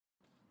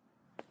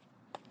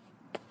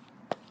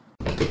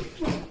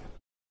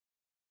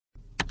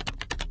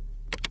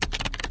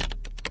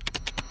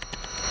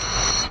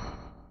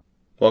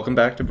Welcome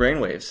back to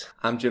BrainWaves.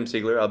 I'm Jim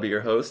Siegler, I'll be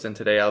your host, and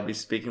today I'll be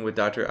speaking with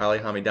Dr. Ali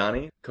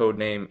Hamedani,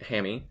 codename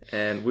Hammy,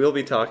 and we'll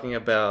be talking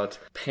about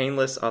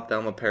painless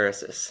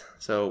ophthalmoparesis.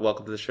 So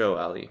welcome to the show,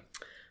 Ali.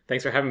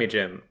 Thanks for having me,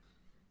 Jim.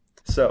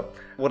 So,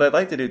 what I'd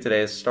like to do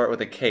today is start with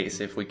a case,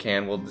 if we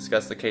can. We'll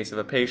discuss the case of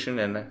a patient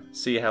and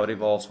see how it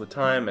evolves with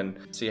time and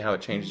see how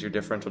it changes your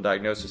differential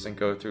diagnosis and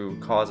go through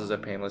causes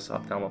of painless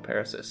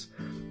ophthalmoparesis.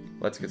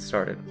 Let's get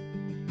started.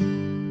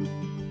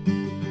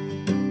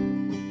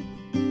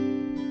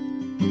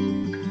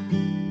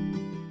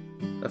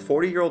 A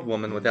 40-year-old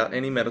woman without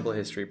any medical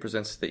history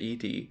presents to the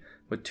ED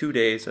with 2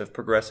 days of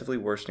progressively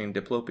worsening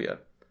diplopia.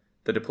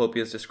 The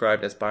diplopia is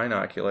described as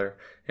binocular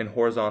in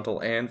horizontal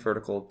and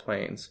vertical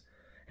planes,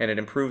 and it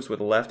improves with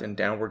left and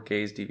downward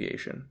gaze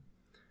deviation.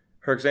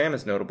 Her exam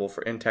is notable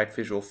for intact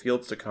visual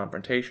fields to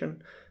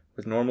confrontation,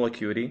 with normal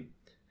acuity,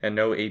 and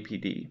no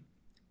APD.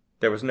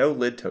 There was no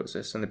lid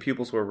ptosis, and the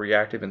pupils were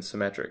reactive and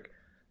symmetric.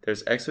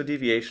 There's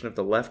exodeviation of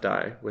the left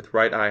eye with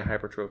right eye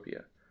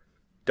hypertropia.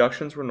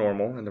 Ductions were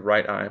normal in the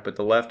right eye, but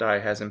the left eye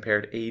has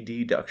impaired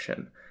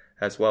adduction,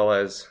 as well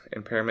as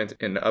impairment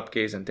in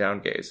upgaze and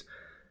downgaze,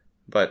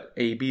 but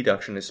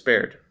abduction is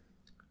spared.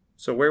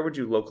 So where would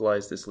you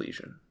localize this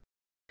lesion?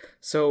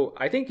 So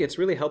I think it's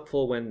really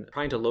helpful when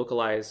trying to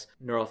localize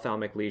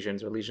neuro-ophthalmic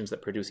lesions or lesions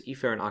that produce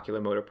efferent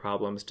ocular motor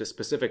problems to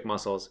specific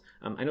muscles.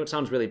 I know it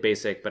sounds really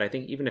basic, but I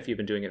think even if you've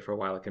been doing it for a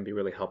while, it can be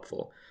really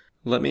helpful.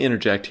 Let me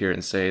interject here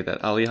and say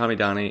that Ali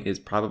Hamedani is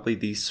probably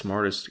the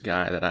smartest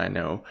guy that I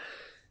know.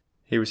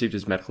 He received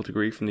his medical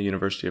degree from the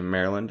University of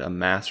Maryland, a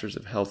Master's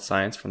of Health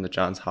Science from the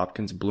Johns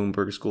Hopkins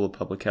Bloomberg School of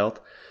Public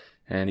Health,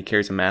 and he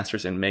carries a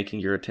Master's in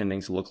making your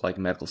attendings look like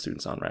medical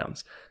students on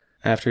rounds.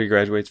 After he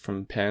graduates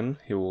from Penn,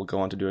 he will go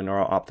on to do a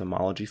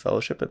Neuro-Ophthalmology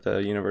fellowship at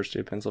the University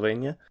of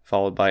Pennsylvania,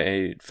 followed by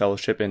a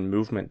fellowship in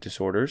movement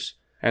disorders,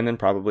 and then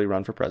probably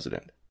run for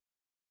president.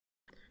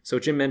 So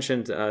Jim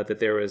mentioned that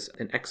there was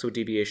an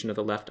exodeviation of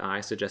the left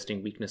eye,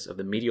 suggesting weakness of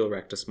the medial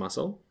rectus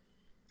muscle.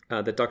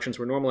 The ductions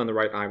were normal in the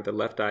right eye, but the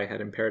left eye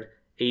had impaired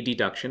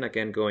adduction,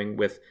 again going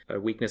with a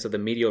weakness of the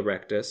medial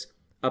rectus.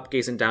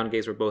 Upgaze and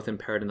downgaze were both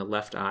impaired in the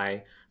left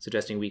eye,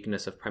 suggesting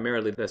weakness of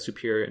primarily the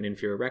superior and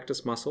inferior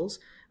rectus muscles.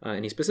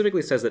 And he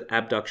specifically says that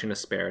abduction is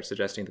spared,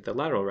 suggesting that the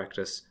lateral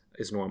rectus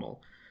is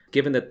normal.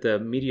 Given that the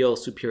medial,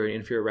 superior, and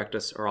inferior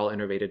rectus are all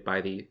innervated by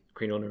the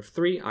cranial nerve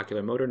 3,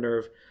 ocular motor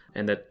nerve,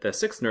 and that the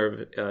sixth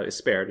nerve is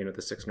spared,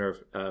 the sixth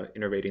nerve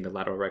innervating the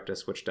lateral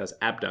rectus, which does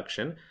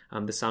abduction,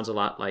 this sounds a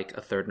lot like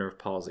a third nerve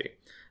palsy.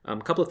 A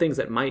couple of things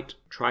that might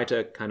try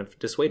to kind of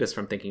dissuade us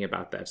from thinking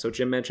about that. So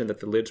Jim mentioned that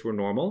the lids were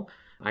normal.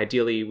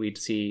 Ideally, we'd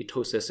see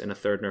ptosis in a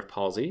third nerve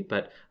palsy,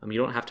 but you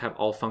don't have to have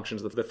all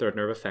functions of the third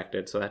nerve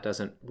affected, so that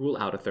doesn't rule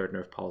out a third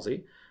nerve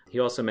palsy. He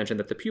also mentioned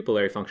that the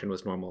pupillary function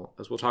was normal.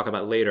 As we'll talk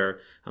about later,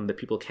 the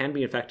pupil can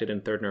be affected in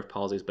third nerve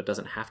palsies, but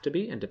doesn't have to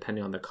be, and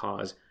depending on the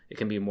cause, it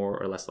can be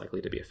more or less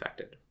likely to be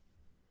affected.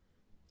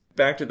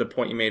 Back to the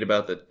point you made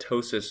about the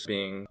ptosis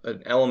being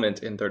an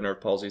element in third nerve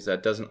palsies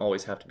that doesn't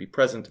always have to be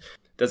present.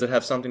 Does it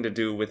have something to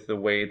do with the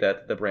way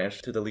that the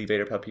branch to the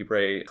levator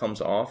palpebrae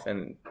comes off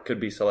and could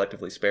be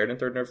selectively spared in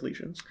third nerve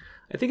lesions?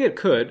 I think it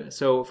could.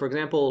 So, for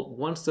example,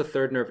 once the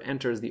third nerve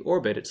enters the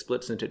orbit, it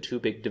splits into two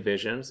big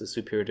divisions, the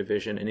superior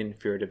division and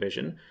inferior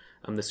division.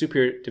 The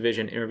superior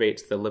division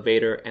innervates the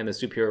levator and the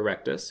superior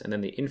rectus, and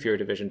then the inferior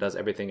division does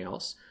everything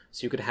else.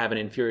 So you could have an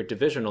inferior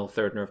divisional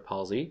third nerve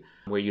palsy,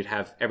 where you'd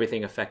have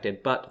everything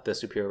affected but the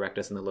superior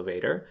rectus and the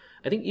levator.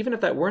 I think even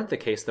if that weren't the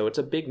case, though, it's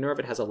a big nerve.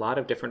 It has a lot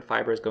of different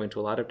fibers going to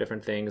a lot of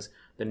different things.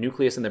 The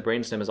nucleus in the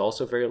brainstem is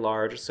also very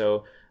large,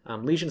 so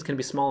lesions can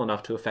be small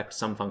enough to affect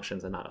some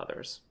functions and not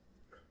others.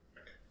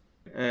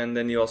 And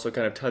then you also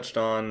kind of touched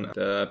on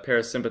the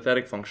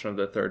parasympathetic function of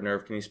the third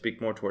nerve. Can you speak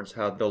more towards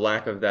how the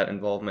lack of that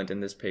involvement in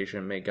this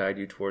patient may guide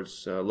you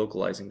towards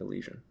localizing the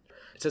lesion?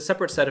 It's a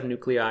separate set of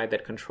nuclei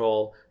that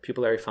control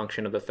pupillary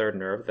function of the third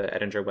nerve, the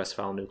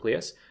Edinger-Westphal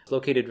nucleus. It's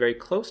located very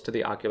close to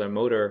the ocular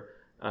motor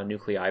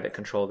nuclei that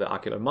control the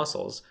ocular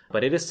muscles,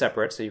 but it is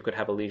separate, so you could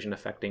have a lesion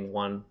affecting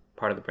one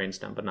part of the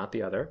brainstem, but not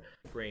the other.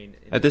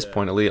 At this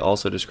point, Ali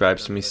also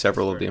describes to me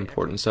several of the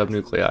important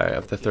subnuclei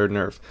of the third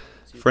nerve.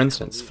 For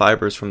instance,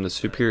 fibers from the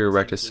superior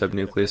rectus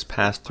subnucleus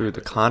pass through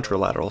the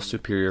contralateral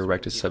superior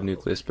rectus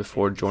subnucleus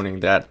before joining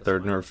that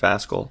third nerve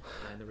fascicle,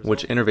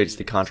 which innervates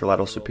the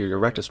contralateral superior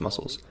rectus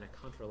muscles.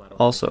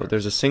 Also,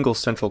 there's a single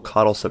central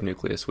caudal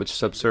subnucleus which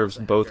subserves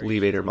both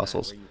levator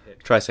muscles.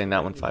 Try saying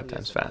that one 5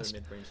 times fast.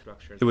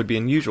 It would be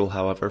unusual,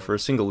 however, for a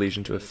single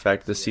lesion to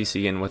affect the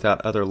CCN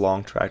without other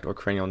long tract or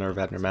cranial nerve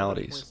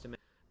abnormalities.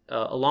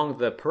 Along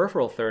the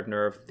peripheral third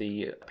nerve,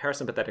 the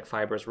parasympathetic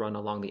fibers run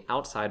along the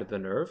outside of the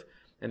nerve,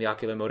 and the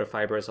ocular motor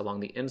fibers along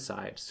the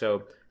inside.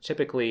 So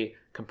typically,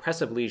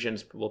 compressive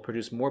lesions will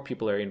produce more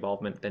pupillary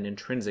involvement than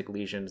intrinsic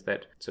lesions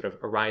that sort of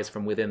arise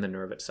from within the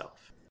nerve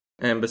itself.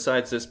 And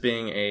besides this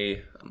being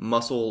a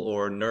muscle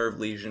or nerve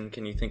lesion,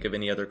 can you think of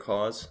any other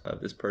cause of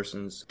this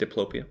person's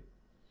diplopia?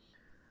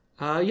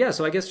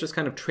 So I guess just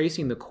kind of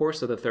tracing the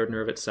course of the third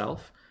nerve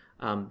itself.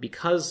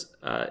 Because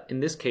in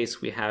this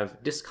case we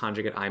have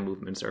disconjugate eye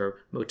movements or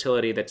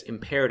motility that's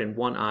impaired in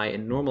one eye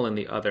and normal in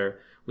the other,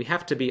 we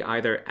have to be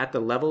either at the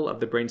level of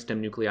the brainstem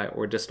nuclei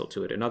or distal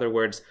to it. In other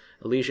words,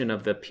 a lesion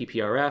of the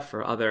PPRF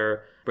or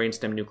other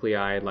brainstem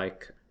nuclei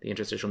like the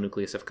interstitial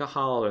nucleus of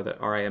Cajal or the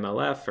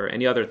RIMLF or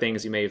any other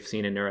things you may have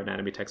seen in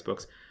neuroanatomy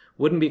textbooks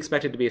wouldn't be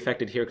expected to be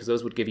affected here because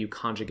those would give you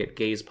conjugate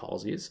gaze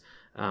palsies.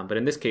 But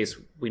in this case,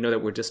 we know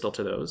that we're distal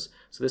to those.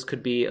 So this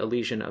could be a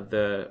lesion of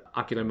the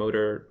ocular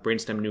motor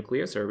brainstem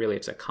nucleus, or really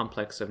it's a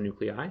complex of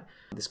nuclei.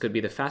 This could be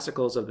the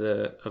fascicles of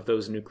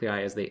those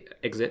nuclei as they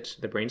exit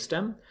the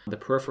brainstem, the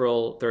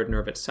peripheral third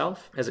nerve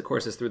itself, as it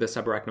courses through the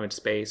subarachnoid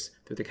space,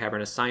 through the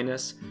cavernous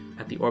sinus,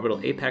 at the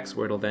orbital apex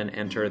where it'll then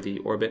enter the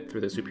orbit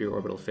through the superior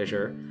orbital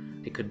fissure.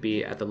 It could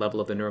be at the level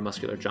of the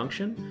neuromuscular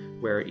junction,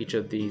 where each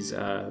of these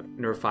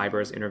nerve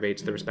fibers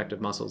innervates the respective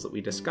muscles that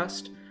we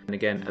discussed, and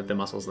again, at the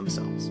muscles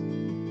themselves.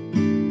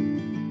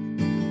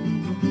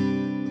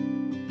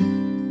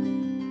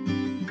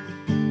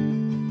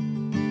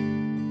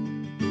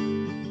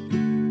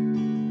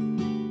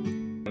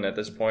 And at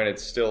this point,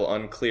 it's still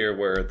unclear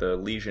where the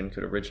lesion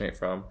could originate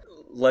from.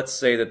 Let's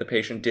say that the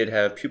patient did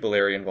have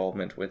pupillary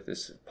involvement with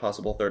this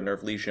possible third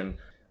nerve lesion.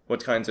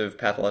 What kinds of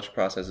pathologic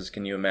processes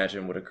can you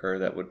imagine would occur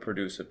that would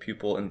produce a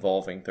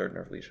pupil-involving third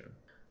nerve lesion?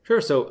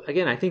 Sure. So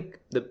again, I think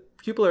the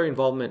pupillary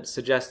involvement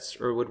suggests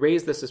or would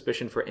raise the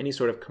suspicion for any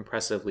sort of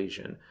compressive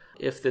lesion.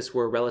 If this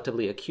were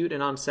relatively acute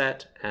in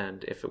onset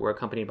and if it were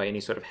accompanied by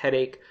any sort of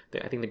headache,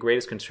 I think the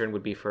greatest concern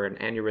would be for an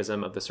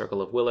aneurysm of the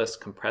circle of Willis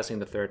compressing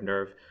the third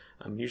nerve.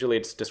 Usually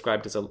it's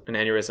described as an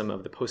aneurysm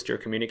of the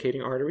posterior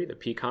communicating artery, the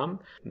PCOM.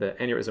 The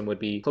aneurysm would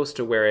be close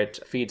to where it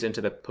feeds into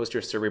the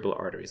posterior cerebral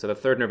artery. So the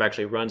third nerve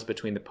actually runs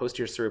between the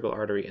posterior cerebral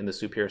artery and the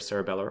superior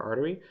cerebellar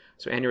artery.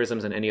 So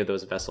aneurysms in any of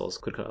those vessels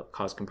could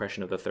cause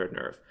compression of the third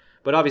nerve.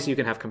 But obviously you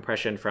can have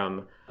compression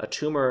from a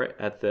tumor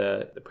at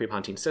the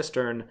prepontine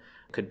cistern,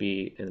 could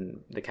be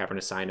in the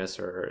cavernous sinus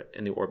or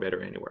in the orbit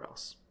or anywhere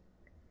else.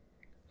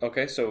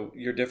 Okay, so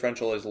your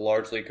differential is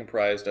largely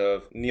comprised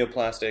of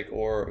neoplastic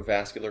or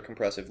vascular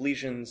compressive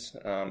lesions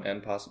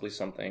and possibly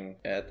something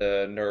at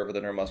the nerve or the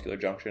neuromuscular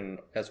junction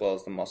as well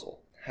as the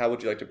muscle. How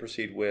would you like to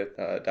proceed with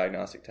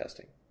diagnostic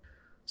testing?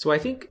 So I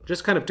think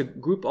just kind of to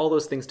group all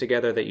those things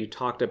together that you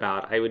talked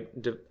about,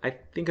 I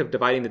think of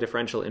dividing the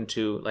differential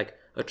into like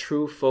a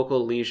true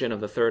focal lesion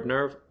of the third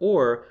nerve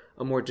or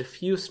a more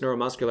diffuse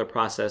neuromuscular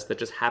process that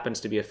just happens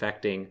to be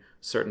affecting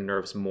certain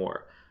nerves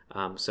more.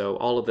 So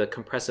all of the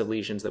compressive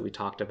lesions that we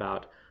talked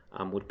about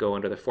would go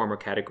under the former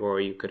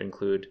category. You could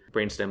include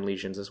brainstem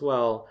lesions as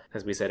well,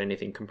 as we said,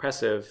 anything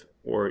compressive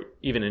or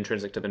even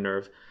intrinsic to the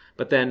nerve.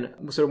 But then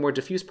sort of more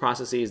diffuse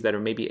processes that are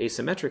maybe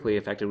asymmetrically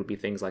affected would be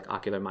things like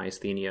ocular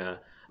myasthenia,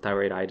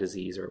 thyroid eye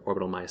disease, or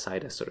orbital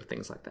myositis, sort of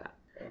things like that.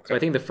 Okay. So I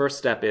think the first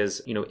step is,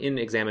 in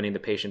examining the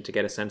patient to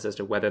get a sense as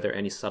to whether there are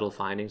any subtle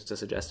findings to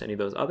suggest any of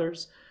those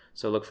others.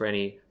 So look for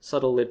any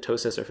subtle lid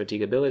ptosis or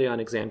fatigability on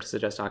exam to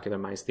suggest ocular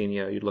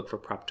myasthenia. You'd look for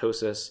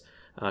proptosis,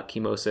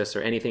 chemosis,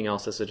 or anything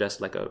else to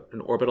suggest like an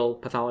orbital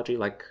pathology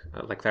like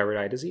thyroid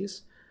eye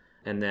disease.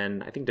 And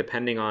then I think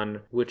depending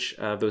on which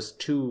of those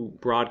two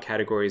broad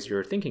categories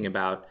you're thinking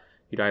about,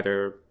 you'd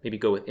either maybe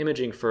go with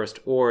imaging first,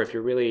 or if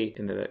you're really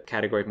in the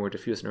category of more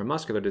diffuse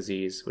neuromuscular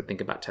disease, would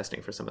think about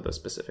testing for some of those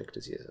specific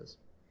diseases.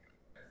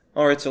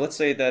 All right, so let's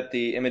say that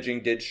the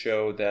imaging did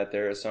show that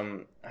there is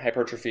some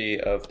hypertrophy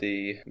of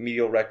the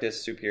medial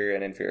rectus, superior,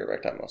 and inferior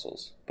recti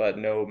muscles, but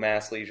no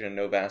mass lesion,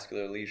 no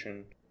vascular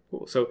lesion.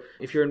 Cool. So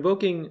if you're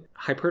invoking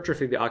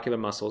hypertrophy of the ocular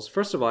muscles,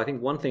 first of all, I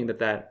think one thing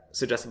that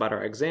suggests about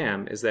our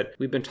exam is that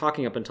we've been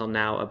talking up until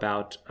now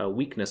about a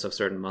weakness of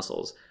certain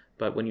muscles,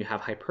 but when you have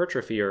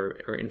hypertrophy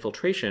or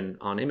infiltration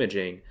on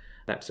imaging,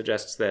 that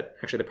suggests that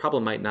actually the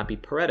problem might not be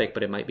paretic,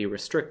 but it might be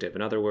restrictive.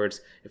 In other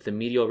words, if the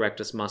medial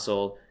rectus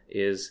muscle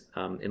is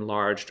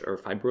enlarged or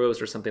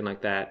fibrosed or something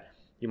like that,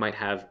 you might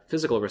have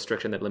physical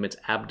restriction that limits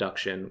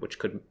abduction, which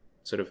could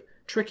sort of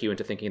trick you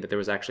into thinking that there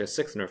was actually a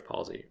sixth nerve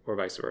palsy or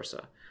vice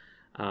versa.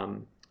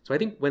 So I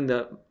think when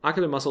the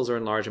ocular muscles are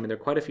enlarged, there are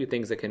quite a few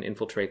things that can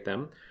infiltrate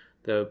them.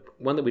 The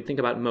one that we think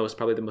about most,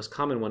 probably the most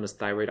common one, is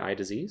thyroid eye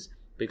disease.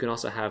 But you can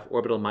also have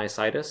orbital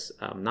myositis,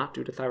 not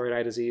due to thyroid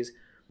eye disease.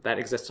 That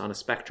exists on a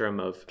spectrum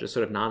of just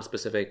sort of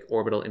non-specific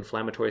orbital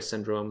inflammatory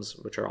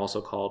syndromes, which are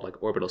also called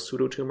like orbital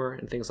pseudotumor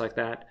and things like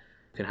that.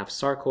 You can have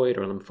sarcoid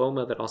or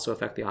lymphoma that also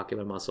affect the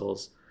ocular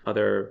muscles,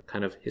 other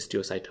kind of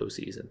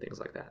histiocytoses and things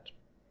like that.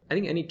 I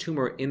think any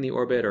tumor in the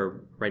orbit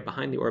or right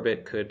behind the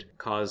orbit could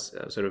cause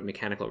sort of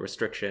mechanical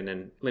restriction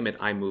and limit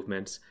eye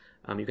movements.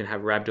 You can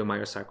have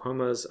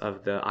rhabdomyosarcomas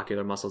of the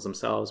ocular muscles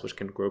themselves, which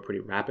can grow pretty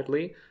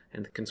rapidly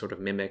and can sort of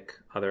mimic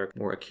other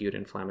more acute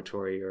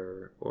inflammatory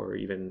or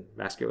even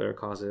vascular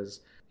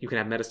causes. You can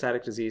have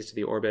metastatic disease to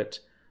the orbit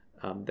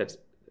that's,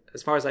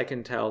 as far as I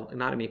can tell,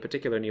 not any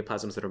particular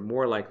neoplasms that are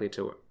more likely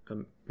to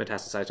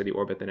metastasize to the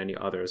orbit than any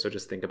others. So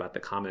just think about the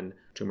common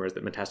tumors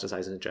that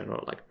metastasize in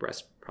general, like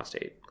breast,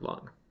 prostate,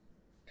 lung.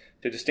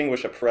 To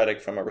distinguish a paretic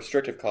from a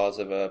restrictive cause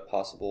of a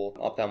possible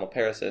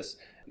ophthalmoparesis,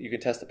 you can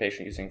test the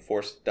patient using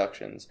forced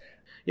ductions.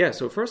 Yeah,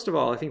 so first of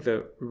all, I think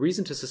the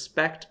reason to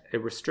suspect a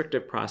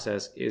restrictive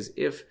process is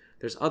if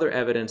there's other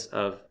evidence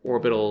of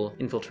orbital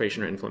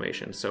infiltration or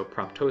inflammation. So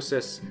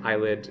proptosis,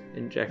 eyelid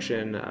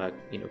injection,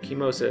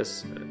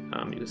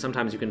 chemosis.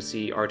 Sometimes you can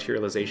see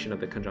arterialization of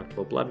the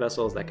conjunctival blood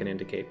vessels that can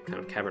indicate kind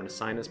of cavernous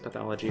sinus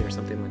pathology or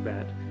something like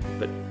that.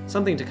 But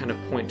something to kind of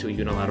point to a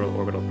unilateral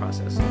orbital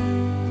process.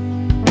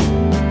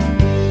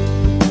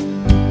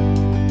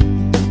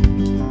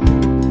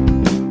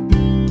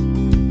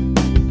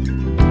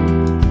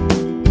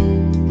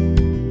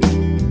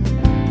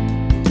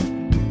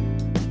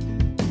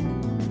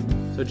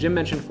 So Jim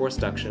mentioned forced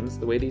ductions.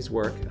 The way these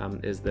work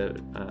is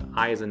the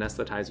eye is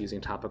anesthetized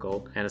using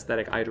topical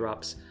anesthetic eye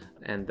drops,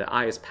 and the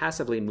eye is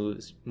passively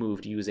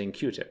moved using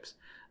Q-tips.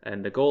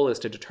 And the goal is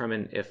to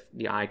determine if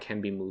the eye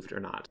can be moved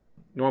or not.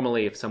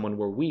 Normally, if someone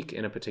were weak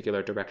in a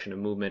particular direction of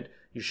movement,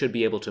 you should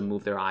be able to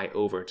move their eye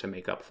over to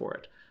make up for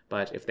it.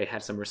 But if they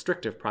had some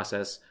restrictive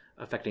process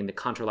affecting the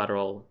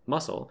contralateral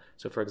muscle,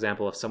 so for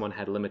example, if someone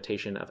had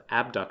limitation of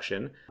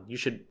abduction, you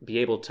should be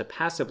able to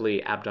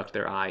passively abduct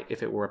their eye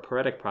if it were a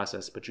paretic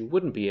process, but you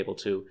wouldn't be able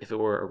to if it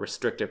were a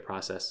restrictive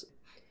process.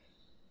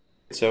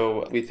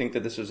 So we think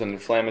that this was an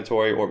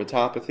inflammatory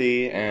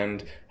orbitopathy,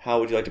 and how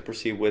would you like to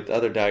proceed with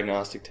other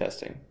diagnostic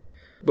testing?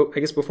 But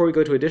I guess before we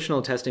go to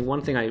additional testing,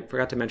 one thing I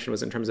forgot to mention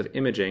was in terms of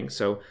imaging.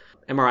 So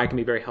MRI can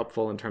be very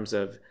helpful in terms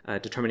of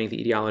determining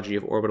the etiology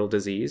of orbital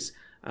disease.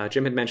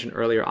 Jim had mentioned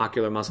earlier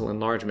ocular muscle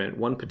enlargement.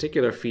 One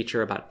particular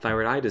feature about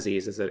thyroid eye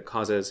disease is that it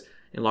causes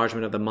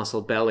enlargement of the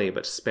muscle belly,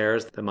 but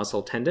spares the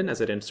muscle tendon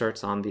as it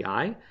inserts on the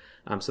eye.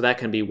 So that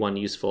can be one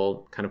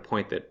useful kind of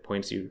point that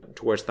points you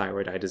towards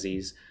thyroid eye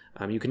disease.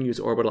 You can use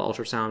orbital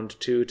ultrasound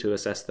too to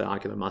assess the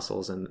ocular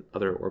muscles and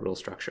other orbital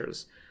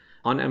structures.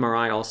 On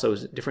MRI, also,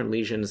 different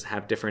lesions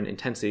have different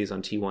intensities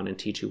on T1 and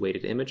T2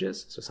 weighted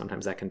images, so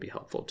sometimes that can be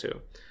helpful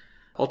too.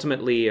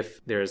 Ultimately,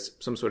 if there's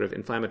some sort of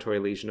inflammatory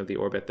lesion of the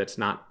orbit that's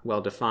not well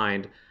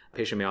defined, a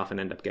patient may often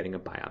end up getting a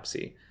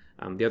biopsy.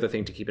 The other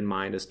thing to keep in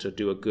mind is to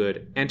do a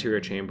good anterior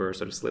chamber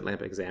sort of slit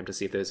lamp exam to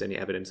see if there's any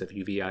evidence of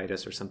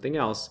uveitis or something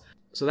else.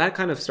 So that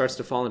kind of starts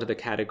to fall into the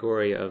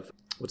category of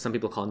what some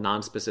people call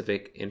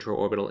nonspecific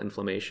intraorbital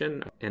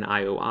inflammation, an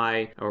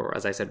IOI, or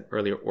as I said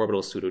earlier,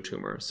 orbital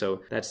pseudotumor.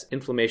 So that's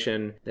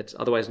inflammation that's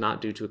otherwise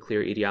not due to a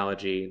clear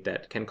etiology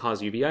that can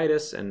cause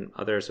uveitis and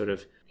other sort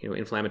of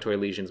inflammatory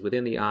lesions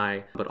within the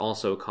eye, but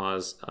also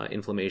cause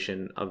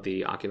inflammation of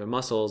the ocular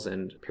muscles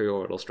and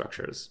periorbital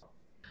structures.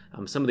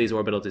 Some of these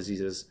orbital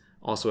diseases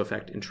also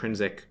affect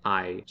intrinsic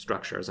eye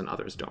structures and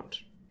others don't.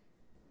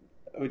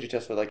 Would you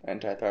test with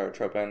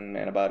antithyroid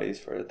antibodies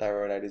for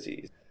thyroid eye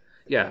disease?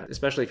 Yeah,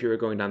 especially if you were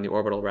going down the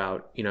orbital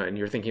route, and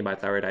you're thinking about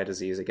thyroid eye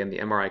disease. Again, the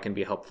MRI can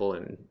be helpful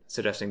in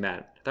suggesting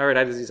that. Thyroid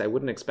eye disease, I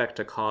wouldn't expect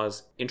to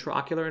cause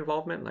intraocular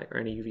involvement, or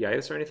any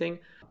uveitis or anything.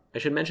 I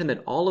should mention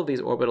that all of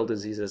these orbital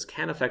diseases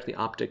can affect the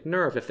optic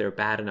nerve if they're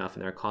bad enough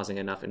and they're causing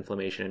enough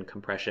inflammation and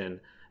compression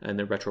in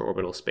the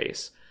retroorbital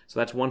space. So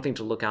that's one thing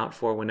to look out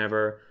for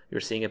whenever you're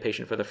seeing a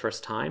patient for the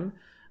first time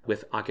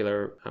with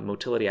ocular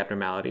motility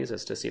abnormalities,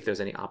 as to see if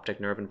there's any optic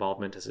nerve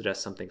involvement to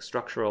suggest something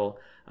structural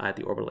at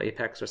the orbital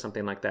apex or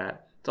something like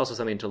that. It's also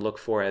something to look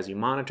for as you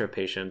monitor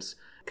patients,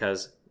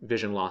 because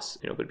vision loss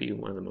would be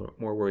one of the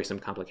more worrisome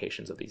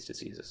complications of these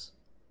diseases.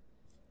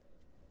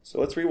 So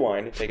let's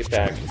rewind and take it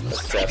back a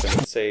step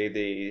and say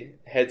the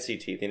head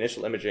CT, the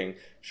initial imaging,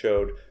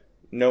 showed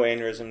no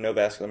aneurysm, no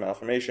vascular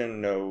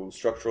malformation, no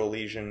structural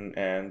lesion,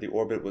 and the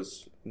orbit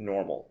was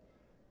normal.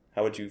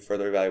 How would you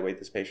further evaluate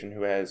this patient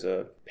who has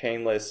a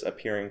painless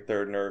appearing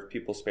third nerve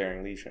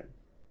pupil-sparing lesion?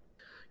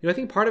 I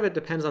think part of it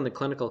depends on the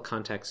clinical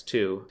context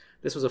too.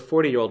 This was a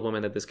 40-year-old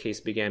woman that this case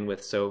began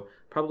with, so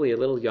probably a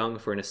little young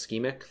for an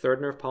ischemic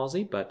third nerve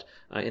palsy, but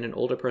in an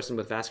older person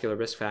with vascular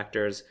risk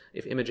factors,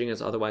 if imaging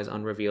is otherwise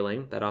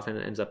unrevealing, that often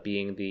ends up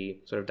being the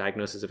sort of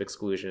diagnosis of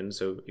exclusion.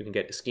 So you can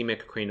get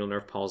ischemic cranial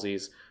nerve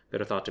palsies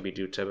that are thought to be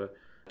due to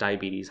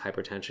diabetes,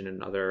 hypertension,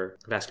 and other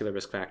vascular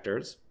risk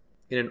factors.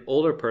 In an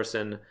older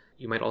person,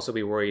 you might also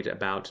be worried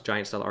about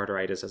giant cell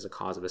arteritis as a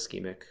cause of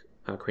ischemic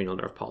cranial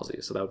nerve palsy.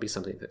 So that would be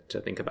something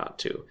to think about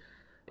too.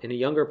 In a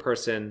younger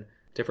person,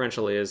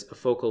 differential is a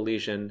focal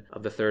lesion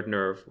of the third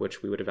nerve,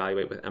 which we would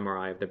evaluate with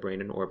MRI of the brain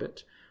in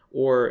orbit,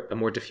 or a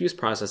more diffuse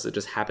process that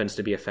just happens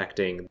to be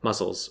affecting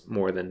muscles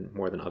more than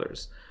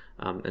others.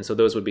 And so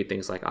those would be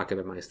things like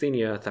ocular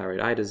myasthenia, thyroid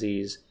eye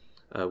disease,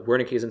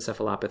 Wernicke's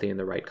encephalopathy in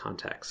the right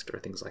context, or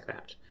things like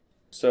that.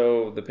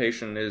 So the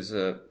patient is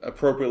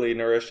appropriately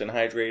nourished and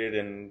hydrated,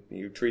 and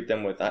you treat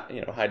them with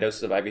high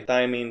doses of IV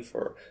thiamine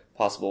for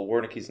possible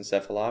Wernicke's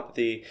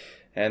encephalopathy,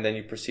 and then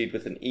you proceed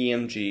with an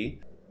EMG.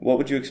 What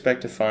would you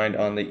expect to find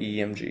on the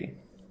EMG?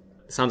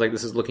 It sounds like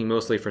this is looking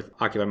mostly for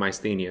ocular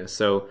myasthenia.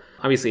 So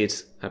obviously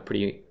it's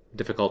pretty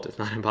difficult, if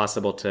not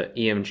impossible, to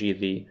EMG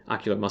the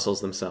ocular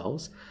muscles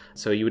themselves.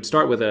 So you would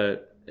start with an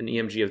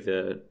EMG of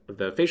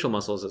the facial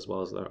muscles as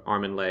well as the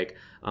arm and leg.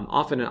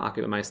 Often in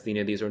ocular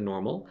myasthenia, these are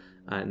normal,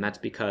 and that's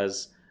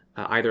because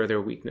either their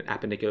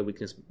appendicular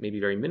weakness may be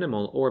very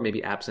minimal or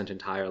maybe absent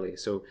entirely.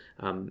 So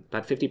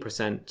about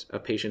 50%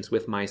 of patients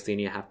with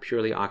myasthenia have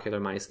purely ocular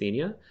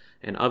myasthenia.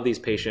 And of these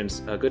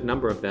patients, a good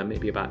number of them,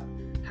 maybe about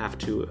half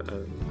to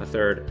a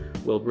third,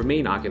 will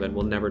remain ocular and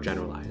will never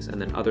generalize.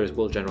 And then others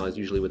will generalize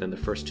usually within the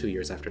first 2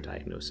 years after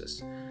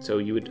diagnosis. So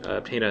you would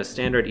obtain a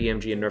standard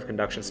EMG and nerve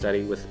conduction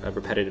study with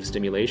repetitive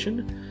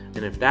stimulation.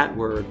 And if that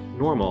were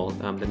normal,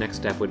 the next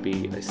step would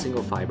be a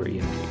single fiber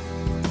EMG.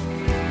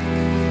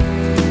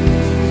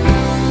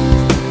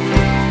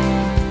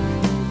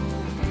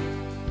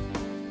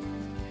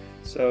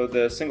 So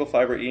the single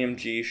fiber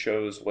EMG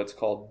shows what's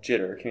called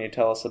jitter. Can you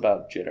tell us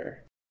about jitter?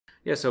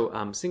 Yeah,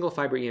 so single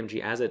fiber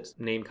EMG, as its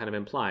name kind of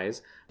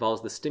implies,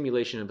 involves the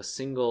stimulation of a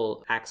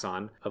single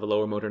axon of a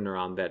lower motor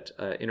neuron that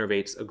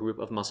innervates a group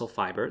of muscle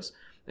fibers.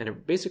 And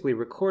it basically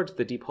records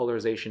the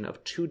depolarization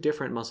of two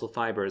different muscle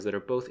fibers that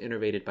are both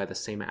innervated by the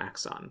same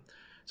axon.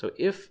 So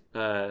if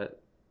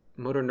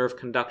motor nerve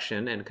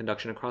conduction and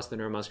conduction across the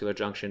neuromuscular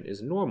junction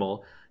is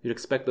normal, you'd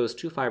expect those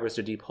two fibers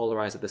to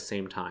depolarize at the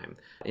same time.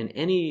 In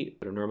any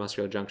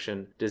neuromuscular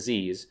junction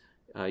disease,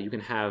 you can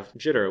have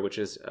jitter, which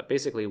is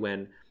basically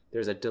when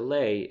there's a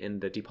delay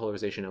in the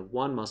depolarization of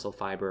one muscle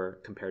fiber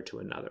compared to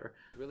another.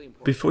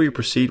 Before you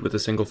proceed with a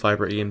single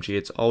fiber EMG,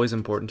 it's always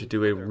important to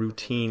do a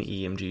routine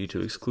EMG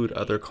to exclude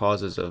other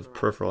causes of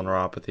peripheral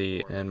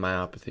neuropathy and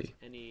myopathy.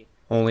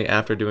 Only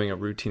after doing a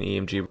routine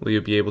EMG will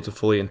you be able to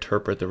fully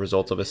interpret the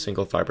results of a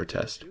single fiber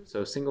test.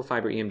 So single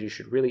fiber EMG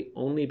should really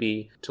only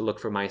be to look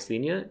for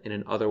myasthenia in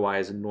an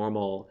otherwise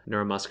normal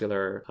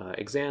neuromuscular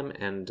exam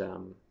and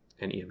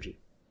EMG.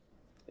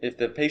 If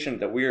the patient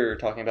that we're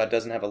talking about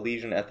doesn't have a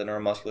lesion at the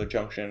neuromuscular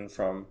junction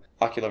from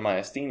ocular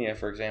myasthenia,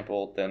 for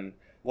example, then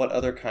what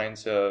other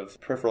kinds of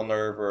peripheral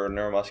nerve or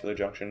neuromuscular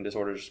junction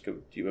disorders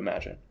do you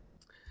imagine?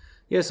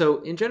 Yeah,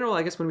 so in general,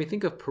 I guess when we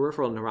think of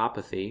peripheral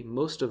neuropathy,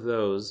 most of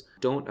those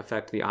don't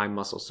affect the eye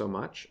muscle so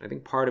much. I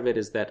think part of it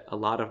is that a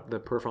lot of the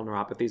peripheral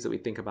neuropathies that we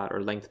think about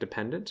are length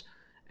dependent,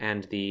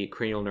 and the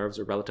cranial nerves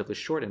are relatively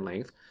short in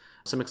length.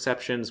 Some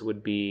exceptions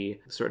would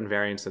be certain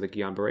variants of the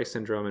Guillain-Barre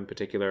syndrome, in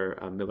particular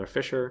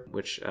Miller-Fisher,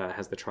 which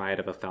has the triad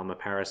of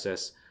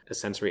ophthalmoparesis,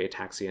 sensory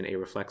ataxia, and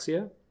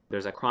areflexia.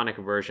 There's a chronic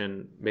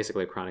version,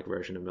 basically a chronic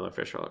version of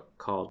Miller-Fisher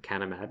called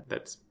Canamad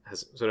that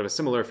has sort of a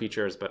similar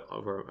features but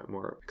over a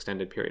more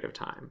extended period of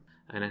time.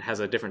 And it has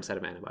a different set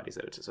of antibodies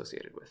that it's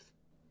associated with.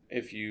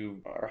 If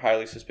you are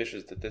highly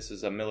suspicious that this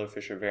is a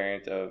Miller-Fisher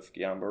variant of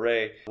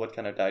Guillain-Barre, what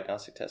kind of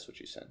diagnostic test would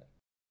you send?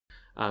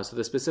 So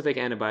the specific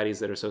antibodies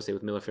that are associated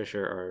with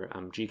Miller-Fisher are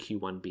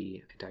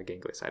GQ1B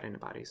antiganglioside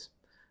antibodies,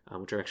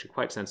 which are actually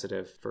quite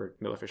sensitive for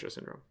Miller-Fisher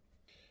syndrome.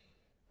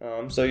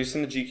 So you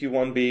send the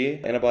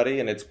GQ1B antibody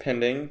and it's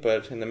pending,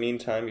 but in the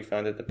meantime you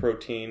find that the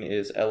protein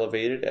is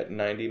elevated at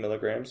 90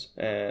 milligrams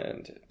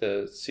and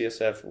the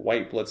CSF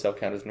white blood cell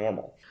count is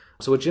normal.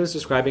 So what Jim's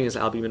describing is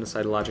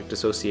albumin-cytologic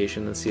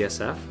dissociation in the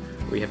CSF,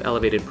 where you have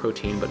elevated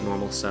protein but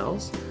normal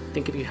cells. I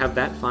think if you have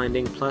that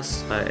finding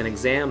plus an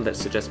exam that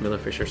suggests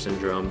Miller-Fisher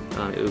syndrome,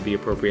 it would be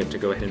appropriate to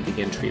go ahead and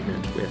begin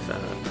treatment with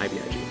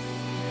IVIG.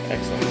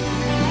 Excellent.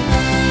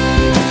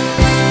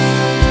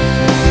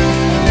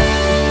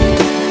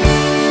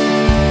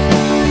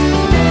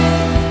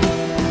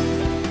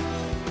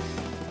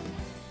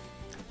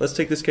 Let's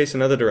take this case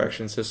another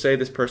direction. So say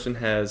this person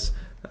has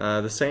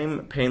the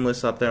same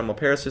painless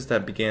ophthalmoparesis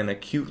that began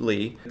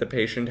acutely. The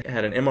patient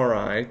had an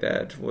MRI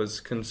that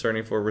was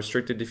concerning for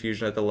restricted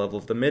diffusion at the level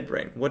of the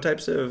midbrain. What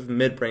types of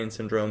midbrain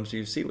syndromes do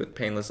you see with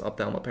painless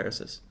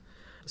ophthalmoparesis?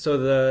 So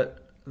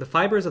the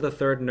fibers of the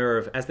third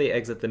nerve, as they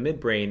exit the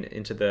midbrain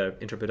into the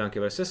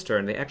interpeduncular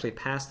cistern, they actually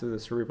pass through the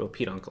cerebral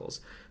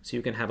peduncles. So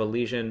you can have a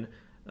lesion,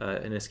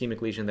 an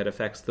ischemic lesion that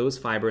affects those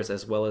fibers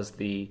as well as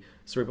the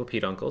cerebral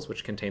peduncles,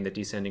 which contain the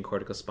descending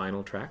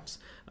corticospinal tracts.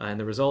 And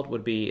the result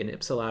would be an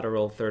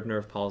ipsilateral third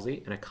nerve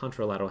palsy and a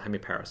contralateral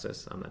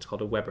hemiparesis. That's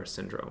called a Weber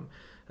syndrome.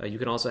 You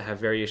can also have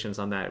variations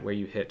on that where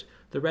you hit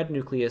the red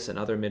nucleus and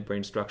other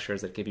midbrain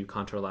structures that give you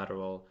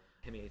contralateral.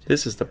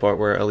 This is the part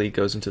where Ali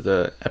goes into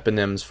the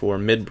eponyms for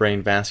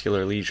midbrain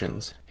vascular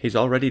lesions. He's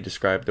already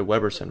described the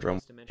Weber syndrome,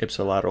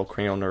 ipsilateral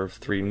cranial nerve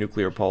 3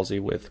 nuclear palsy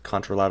with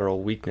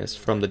contralateral weakness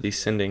from the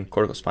descending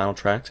corticospinal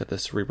tracts at the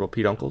cerebral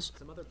peduncles.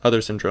 Other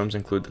syndromes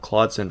include the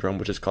Claude syndrome,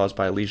 which is caused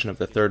by a lesion of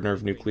the third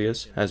nerve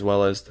nucleus, as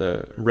well as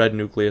the red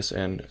nucleus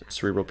and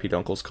cerebral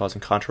peduncles causing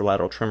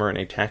contralateral tremor and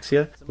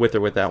ataxia, with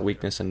or without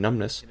weakness and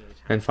numbness.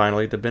 And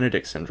finally, the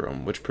Benedict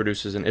syndrome, which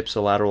produces an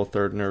ipsilateral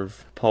third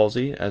nerve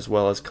palsy, as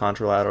well as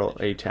contralateral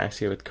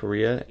ataxia with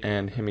chorea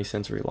and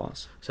hemisensory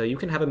loss. So you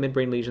can have a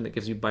midbrain lesion that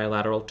gives you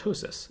bilateral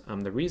ptosis.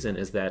 The reason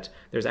is that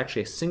there's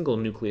actually a single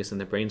nucleus in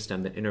the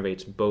brainstem that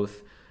innervates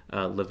both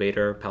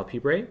levator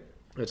palpebrae.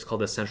 It's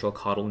called the central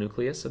caudal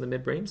nucleus of the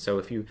midbrain. So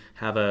if you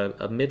have a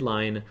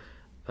midline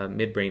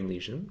midbrain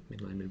lesion,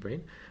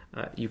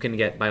 you can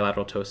get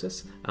bilateral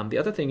ptosis. The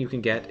other thing you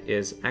can get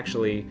is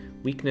actually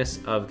weakness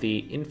of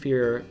the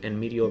inferior and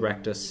medial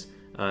rectus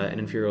and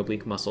inferior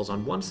oblique muscles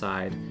on one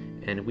side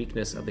and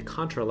weakness of the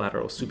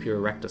contralateral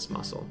superior rectus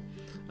muscle.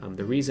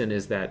 The reason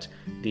is that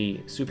the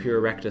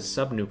superior rectus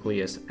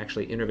subnucleus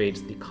actually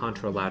innervates the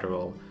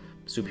contralateral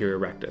superior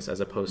rectus, as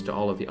opposed to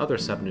all of the other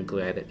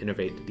subnuclei that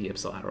innervate the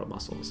ipsilateral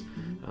muscles.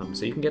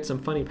 So you can get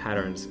some funny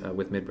patterns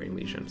with midbrain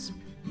lesions.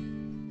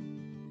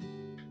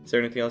 Is there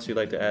anything else you'd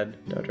like to add,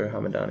 Dr.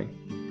 Hamedani?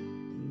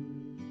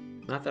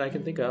 Not that I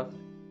can think of.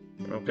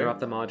 Okay.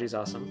 Neuro-Ophthalmology is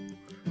awesome.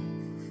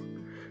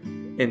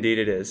 Indeed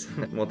it is.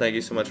 Well, thank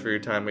you so much for your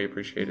time. We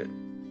appreciate it.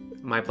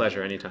 My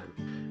pleasure, anytime.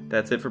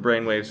 That's it for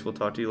BrainWaves. We'll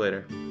talk to you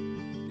later.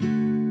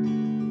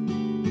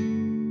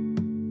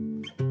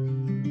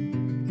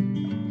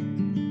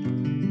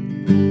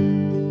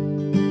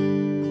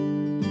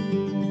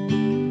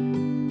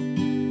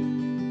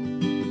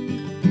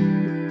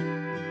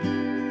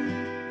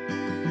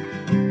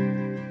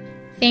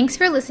 Thanks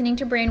for listening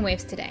to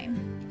BrainWaves today.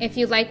 If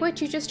you like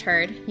what you just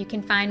heard, you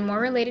can find more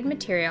related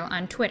material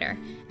on Twitter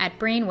at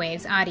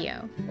BrainWaves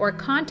Audio or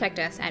contact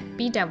us at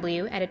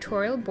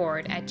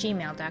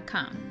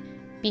bweditorialboard@gmail.com.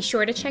 Be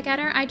sure to check out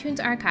our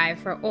iTunes archive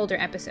for older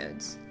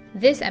episodes.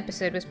 This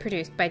episode was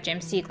produced by Jim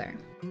Siegler.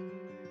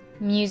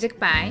 Music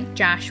by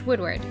Josh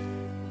Woodward.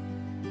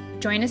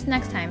 Join us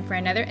next time for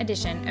another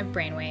edition of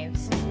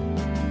BrainWaves.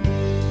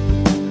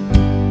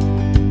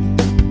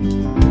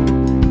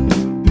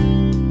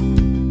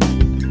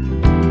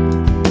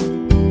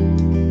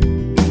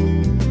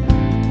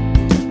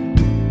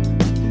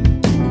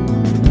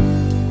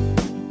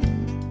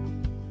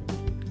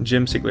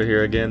 Jim Siegler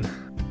here again.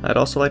 I'd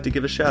also like to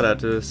give a shout out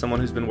to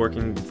someone who's been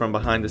working from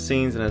behind the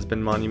scenes and has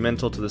been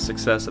monumental to the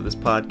success of this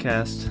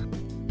podcast,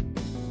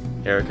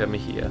 Erica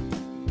Mejia.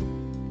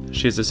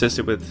 She has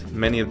assisted with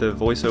many of the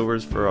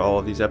voiceovers for all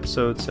of these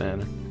episodes,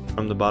 and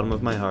from the bottom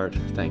of my heart,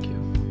 thank you.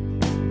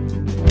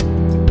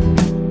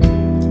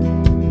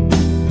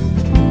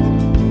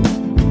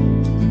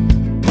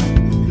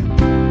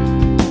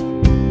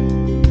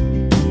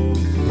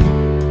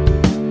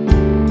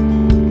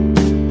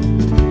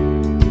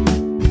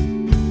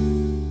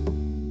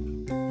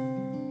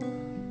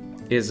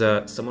 Is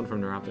someone from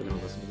Neuro-Ophthalmology going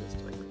to listen to this?